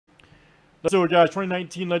Let's do it, guys.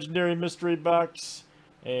 2019 Legendary Mystery Box.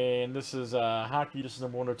 And this is hockey. This is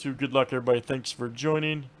number 102. Good luck, everybody. Thanks for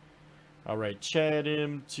joining. All right, Chad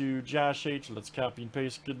M to Josh H. Let's copy and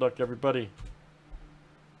paste. Good luck, everybody.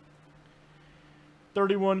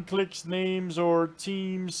 31 clicks, names or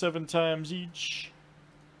teams, 7 times each.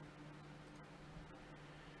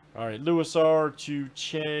 All right, Lewis R to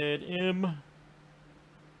Chad M.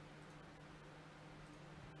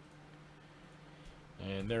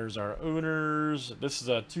 And there's our owners. This is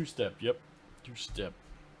a two-step. Yep, two-step.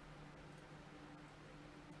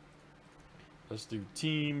 Let's do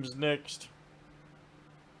teams next.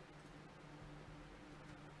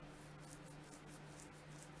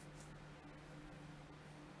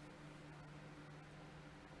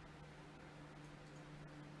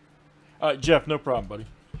 All right, Jeff, no problem, buddy.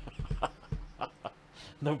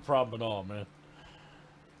 No problem at all, man.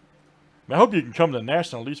 I hope you can come to the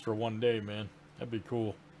National at least for one day, man. That'd be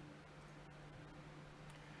cool.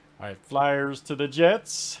 All right, Flyers to the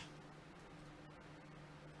Jets.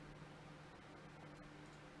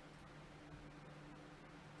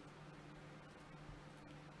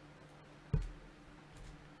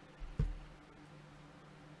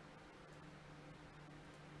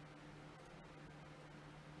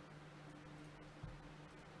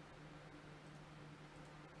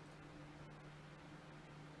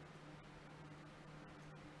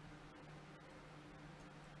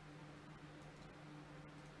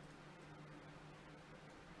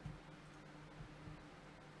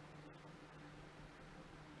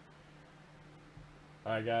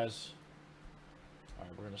 All right, guys. All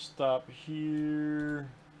right, we're going to stop here.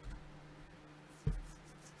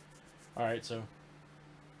 All right, so. All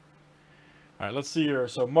right, let's see here.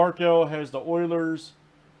 So, Mark L has the Oilers.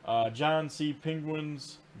 John C.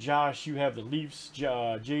 Penguins. Josh, you have the Leafs.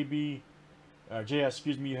 JS,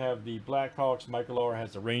 excuse me, you have the Blackhawks. Michael R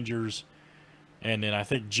has the Rangers. And then I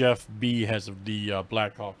think Jeff B has the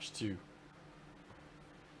Blackhawks, too.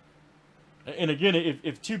 And again,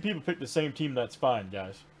 if two people pick the same team, that's fine,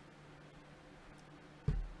 guys.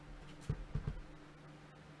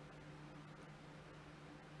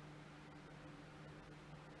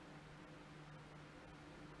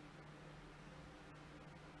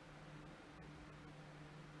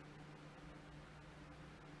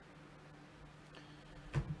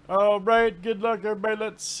 All right, good luck, everybody.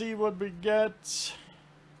 Let's see what we get.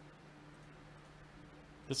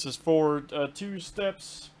 This is for 2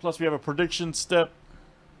 steps, plus we have a prediction step.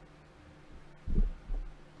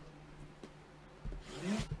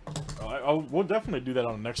 We'll definitely do that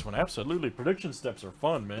on the next one. Absolutely. Prediction steps are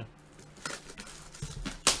fun, man.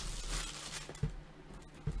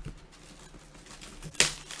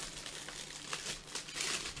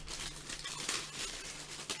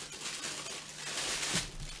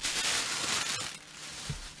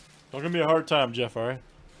 Don't give me a hard time, Jeff, all right?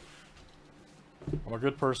 I'm a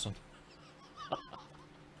good person.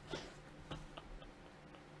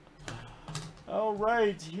 All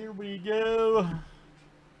right, here we go.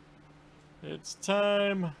 It's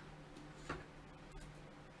time.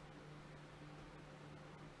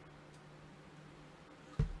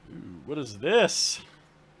 Ooh, what is this?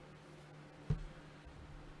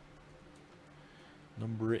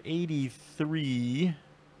 Number 83.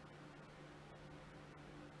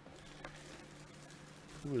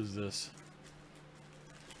 Who is this?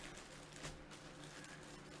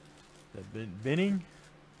 Benning?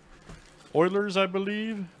 Oilers, I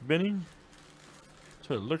believe. Benning? That's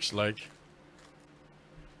what it looks like.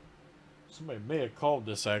 Somebody may have called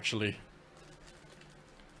this, actually.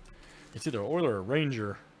 It's either Oiler or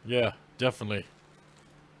Ranger. Yeah, definitely.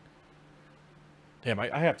 Damn,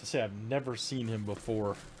 I have to say, I've never seen him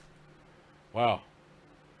before. Wow.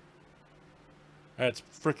 That's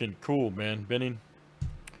freaking cool, man. Benning.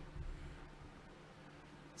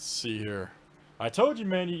 Let's see here. I told you,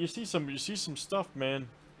 man. You see some stuff, man.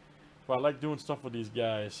 Well, I like doing stuff with these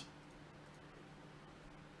guys.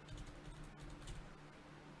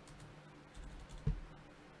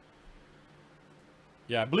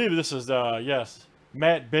 Yeah, I believe this is yes,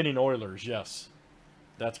 Matt Benning Oilers. Yes,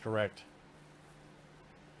 that's correct.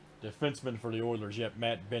 Defenseman for the Oilers. Yep,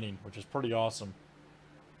 Matt Benning, which is pretty awesome.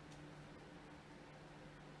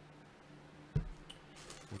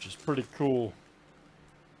 Which is pretty cool.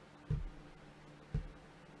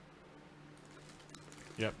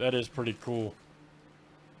 Yep, that is pretty cool.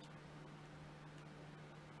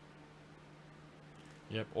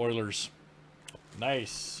 Yep, Oilers.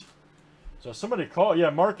 Nice. So somebody called.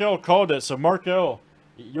 Yeah, Mark L called it. So Mark L,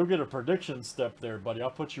 you'll get a prediction step there, buddy.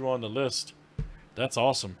 I'll put you on the list. That's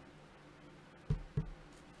awesome.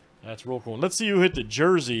 That's real cool. Let's see who hit the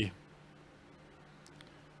jersey.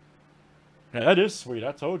 Yeah, that is sweet.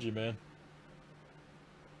 I told you, man.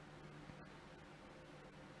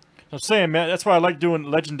 I'm saying, man, that's why I like doing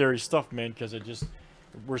legendary stuff, man, because it just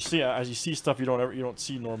we're seeing as you see stuff you don't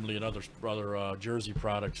see normally in other jersey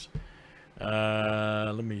products.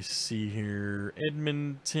 Let me see here,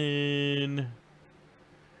 Edmonton,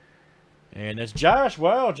 and that's Josh.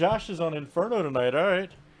 Wow, Josh is on Inferno tonight. All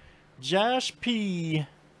right, Josh P.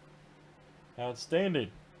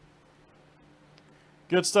 Outstanding.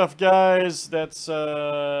 Good stuff, guys. That's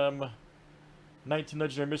 19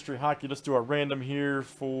 Legendary Mystery Hockey. Let's do a random here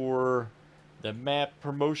for the map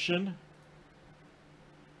promotion.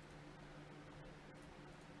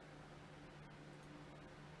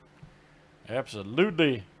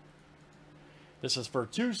 Absolutely. This is for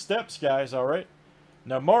 2 steps, guys, all right?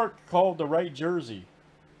 Now, Mark called the right jersey.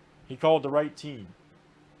 He called the right team.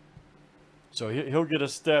 So he'll get a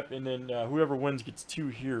step, and then whoever wins gets 2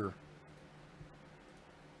 here.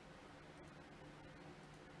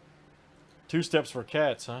 2 steps for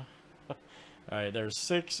cats, huh? All right, there's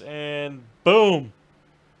 6, and boom!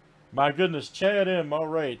 My goodness, Chad M. All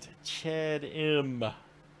right, Chad M.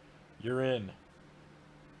 You're in.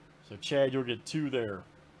 So Chad, you'll get 2 there,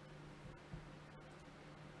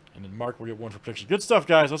 and then Mark will get 1 for prediction. Good stuff,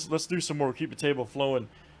 guys. Let's do some more. Keep the table flowing.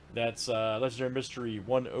 That's Legendary Mystery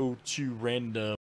 102 random.